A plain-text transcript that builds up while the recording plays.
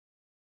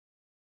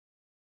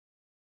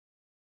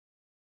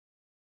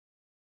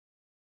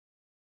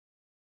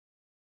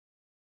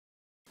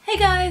Hey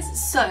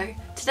guys, so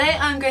today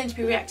I'm going to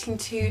be reacting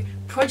to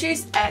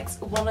Produce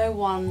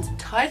X101's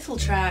title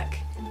track.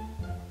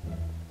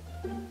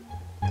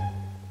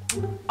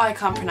 I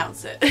can't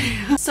pronounce it.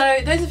 So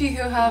those of you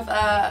who have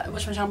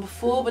watched my channel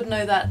before would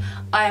know that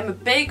I am a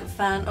big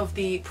fan of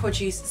the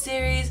Produce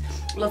series.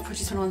 Love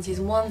Produce 101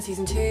 Season 1,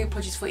 Season 2,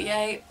 Produce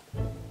 48,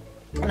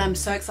 and I'm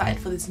so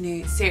excited for this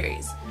new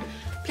series.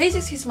 Please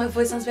excuse my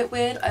voice sounds a bit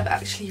weird. I'm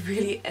actually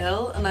really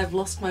ill and I've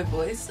lost my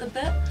voice a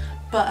bit,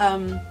 but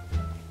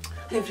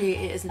hopefully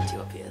it isn't too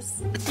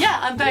obvious. Yeah,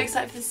 I'm very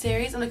excited for this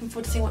series. I'm looking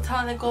forward to seeing what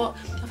talent they've got.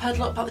 I've heard a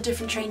lot about the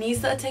different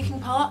trainees that are taking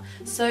part.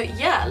 So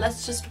yeah,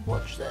 let's just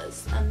watch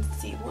this and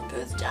see what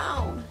goes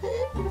down.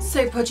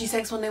 So Produce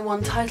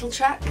X101 title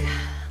track.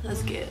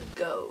 Let's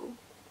go.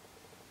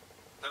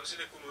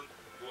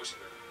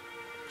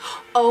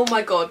 Oh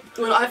my god,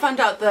 when I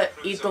found out that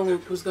Lee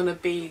Dong-wook was gonna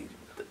be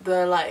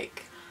the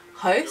like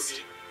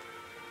host,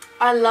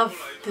 I love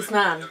this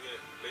man.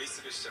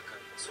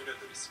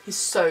 He's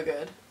so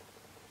good.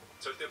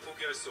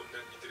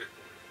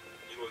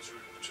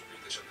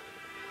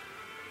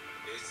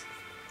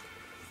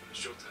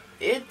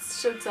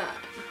 It's showtime.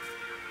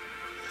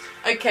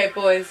 Okay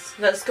boys,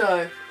 let's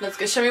go. Let's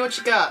go. Show me what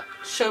you got.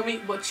 Show me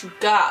what you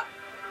got.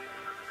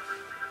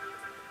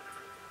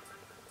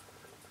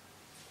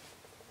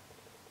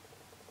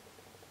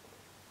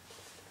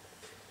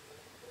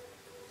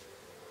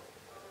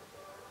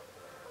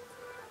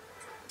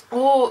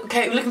 Oh,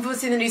 okay, we're looking forward to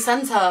seeing the new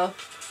centre.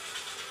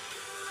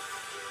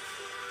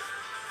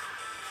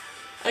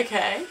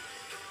 Okay.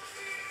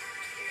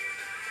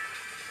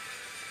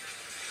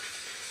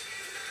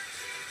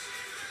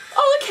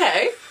 Oh,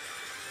 okay.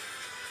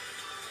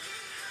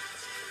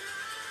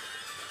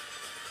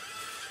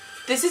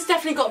 This has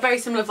definitely got a very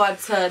similar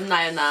vibe to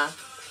Nayana.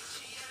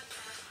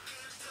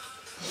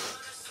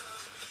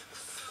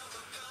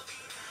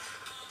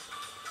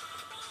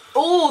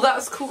 Oh, that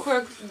was cool.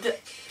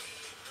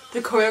 The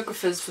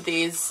choreographers for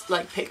these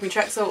like pick me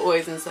tracks are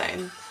always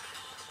insane.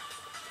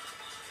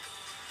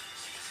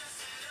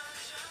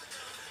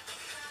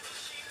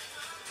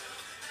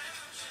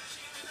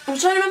 I'm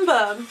trying to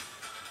remember.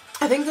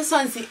 I think the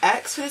sign's the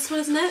X for this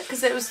one, isn't it?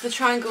 Because it was the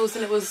triangles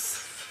and it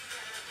was...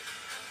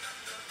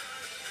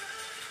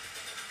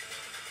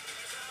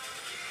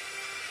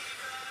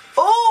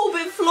 Oh,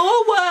 bit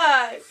floor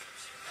work!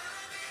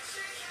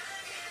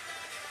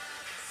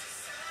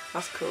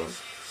 That's cool.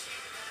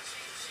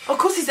 Of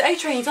course these are A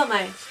trainees, aren't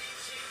they?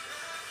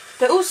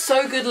 They're all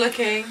so good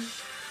looking.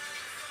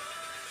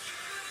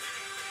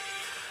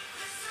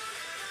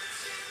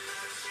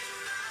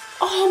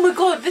 Oh my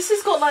god, this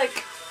has got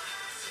like...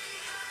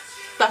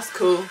 That's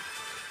cool.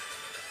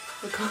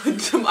 Oh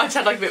god, I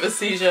had like a bit of a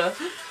seizure.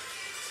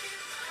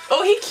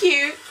 Oh, he's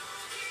cute.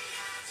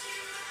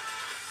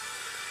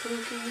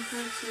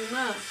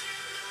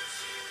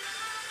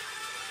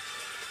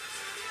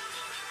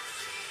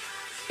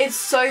 It's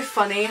so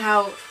funny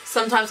how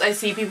sometimes I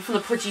see people from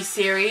the Produce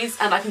series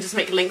and I can just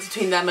make links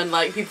between them and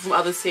like people from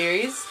other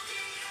series.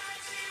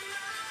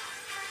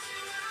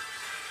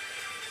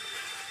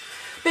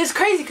 But it's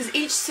crazy because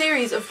each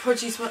series of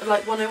Produce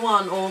like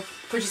 101 or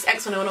Produce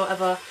X101 or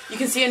whatever, you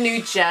can see a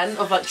new gen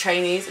of like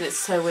trainees and it's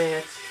so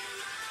weird.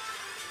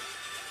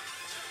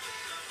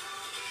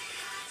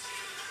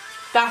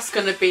 That's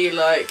gonna be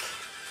like...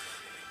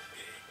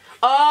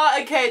 Oh,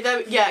 okay,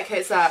 yeah, okay,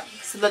 it's that.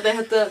 So that they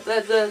had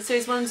the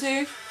series 1 and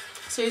 2,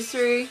 series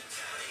 3.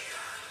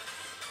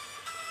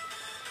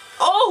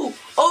 Oh!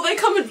 Oh, they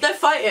come and they're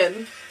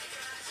fighting.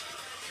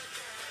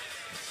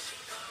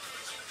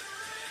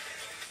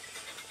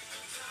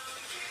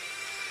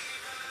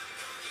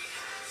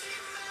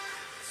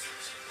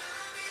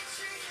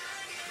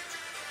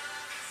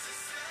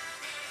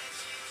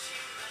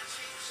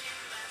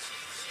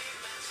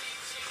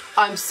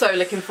 I'm so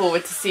looking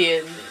forward to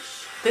seeing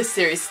this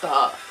series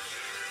start.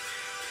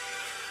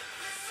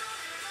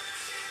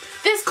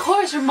 This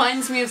chorus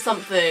reminds me of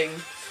something.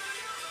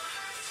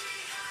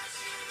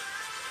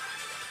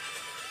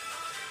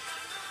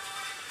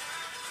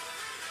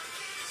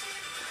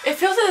 It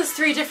feels like there's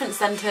 3 different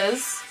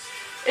centres.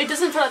 It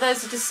doesn't feel like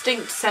there's a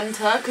distinct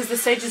centre because the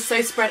stage is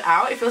so spread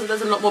out. It feels like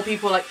there's a lot more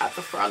people like at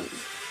the front.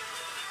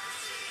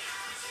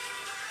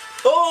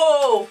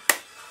 Oh!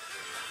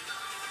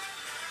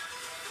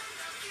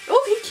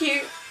 Oh, he's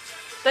cute.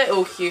 They're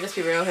all cute, let's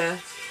be real here.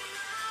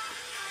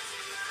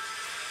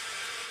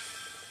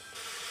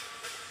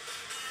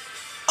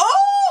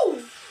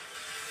 Oh!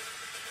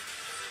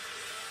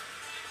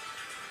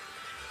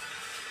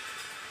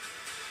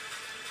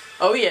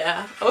 Oh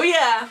yeah, oh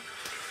yeah.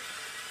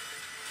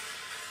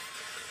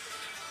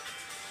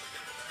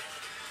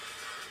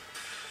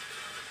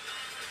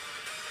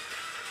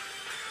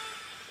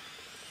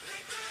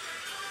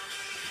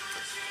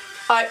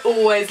 I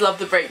always love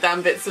the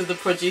breakdown bits of the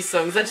Produce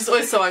songs. They're just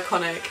always so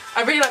iconic.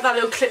 I really like that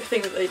little clip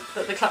thing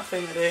that the clap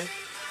thing they do.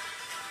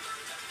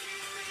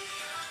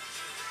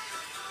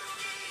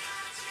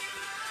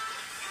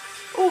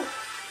 Oh.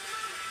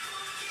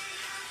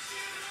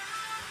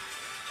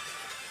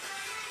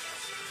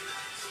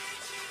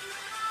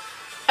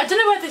 I don't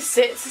know where this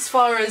sits as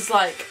far as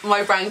like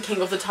my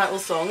ranking of the title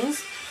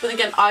songs, but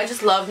again, I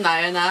just love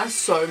Na Na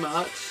so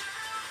much.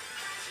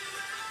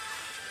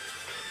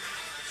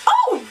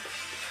 Oh!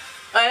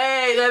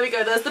 Hey, there we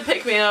go, there's the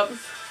pick me up.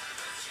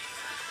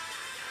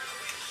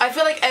 I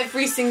feel like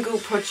every single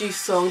Produce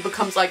song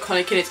becomes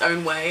iconic in its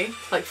own way,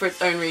 like for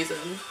its own reason.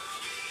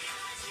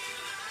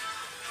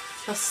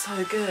 That's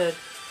so good.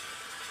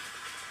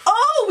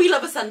 Oh, we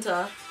love a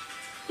center.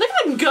 Look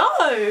at him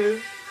go.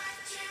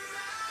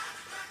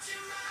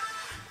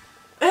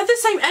 It had the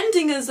same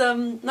ending as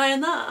Na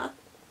Na.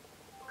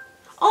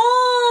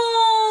 Oh,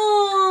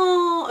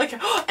 okay.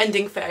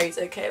 Ending fairies.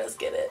 Okay, let's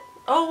get it.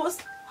 Oh,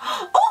 what's?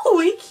 Oh,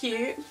 we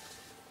cute.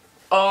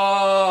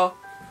 Oh,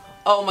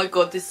 oh my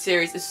god, this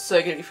series is so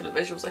gonna be full of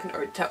visuals. I can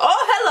already tell.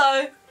 Oh,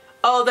 hello.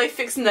 Oh, they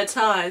fixing their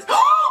ties.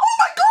 Oh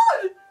my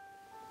god.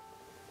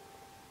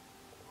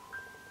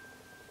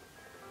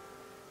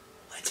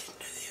 I didn't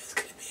know he was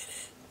gonna be in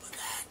it. What the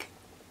heck?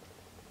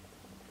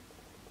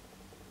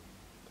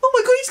 Oh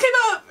my god, he just came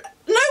out of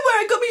nowhere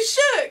and got me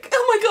shook.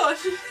 Oh my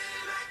gosh.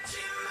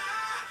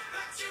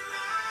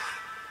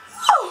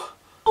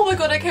 Oh my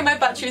god, okay, my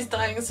battery's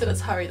dying, so let's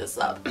hurry this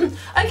up.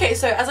 Okay,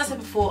 so as I said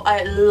before,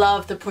 I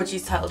love the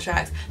Produce title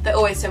tracks. They're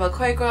always so well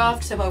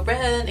choreographed, so well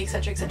written,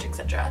 etc, etc,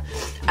 etc.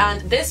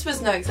 And this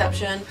was no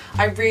exception.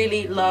 I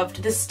really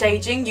loved the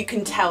staging. You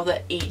can tell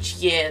that each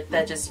year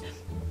they're just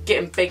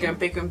getting bigger and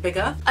bigger and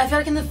bigger. I feel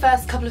like in the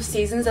first couple of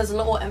seasons there's a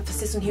lot more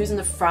emphasis when he was in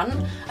the front.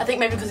 I think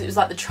maybe because it was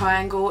like the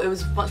triangle, it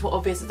was much more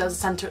obvious that there was a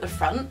centre at the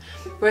front.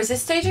 Whereas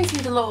this staging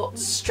seemed a lot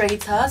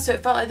straighter, so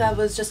it felt like there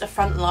was just a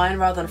front line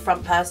rather than a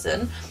front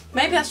person.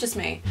 Maybe that's just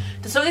me.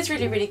 The song is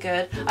really, really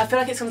good. I feel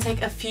like it's going to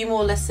take a few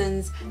more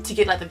listens to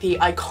get like the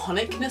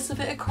iconicness of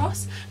it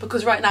across,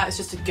 because right now it's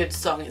just a good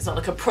song. It's not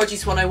like a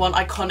Produce 101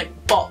 iconic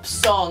bop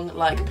song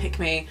like Pick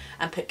Me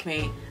and Pick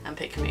Me and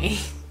Pick Me.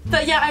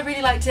 But yeah, I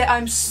really liked it.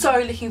 I'm so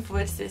looking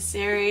forward to this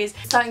series.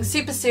 Starting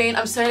super soon.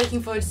 I'm so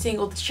looking forward to seeing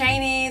all the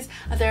trainees.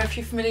 There are a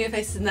few familiar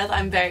faces in there that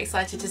I'm very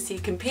excited to see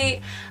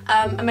compete.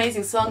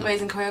 Amazing song,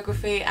 amazing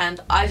choreography, and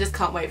I just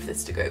can't wait for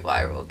this to go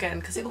viral again,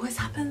 because it always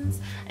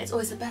happens. It's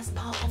always the best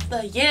part of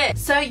the year.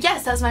 So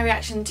yes, that's my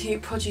reaction to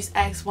Produce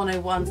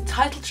X101's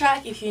title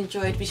track. If you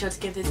enjoyed, be sure to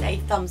give this a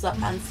thumbs up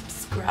and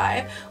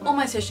subscribe. All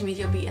my social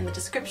media will be in the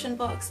description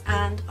box,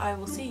 and I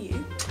will see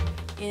you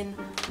in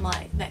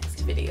my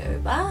next video.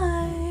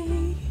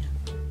 Bye!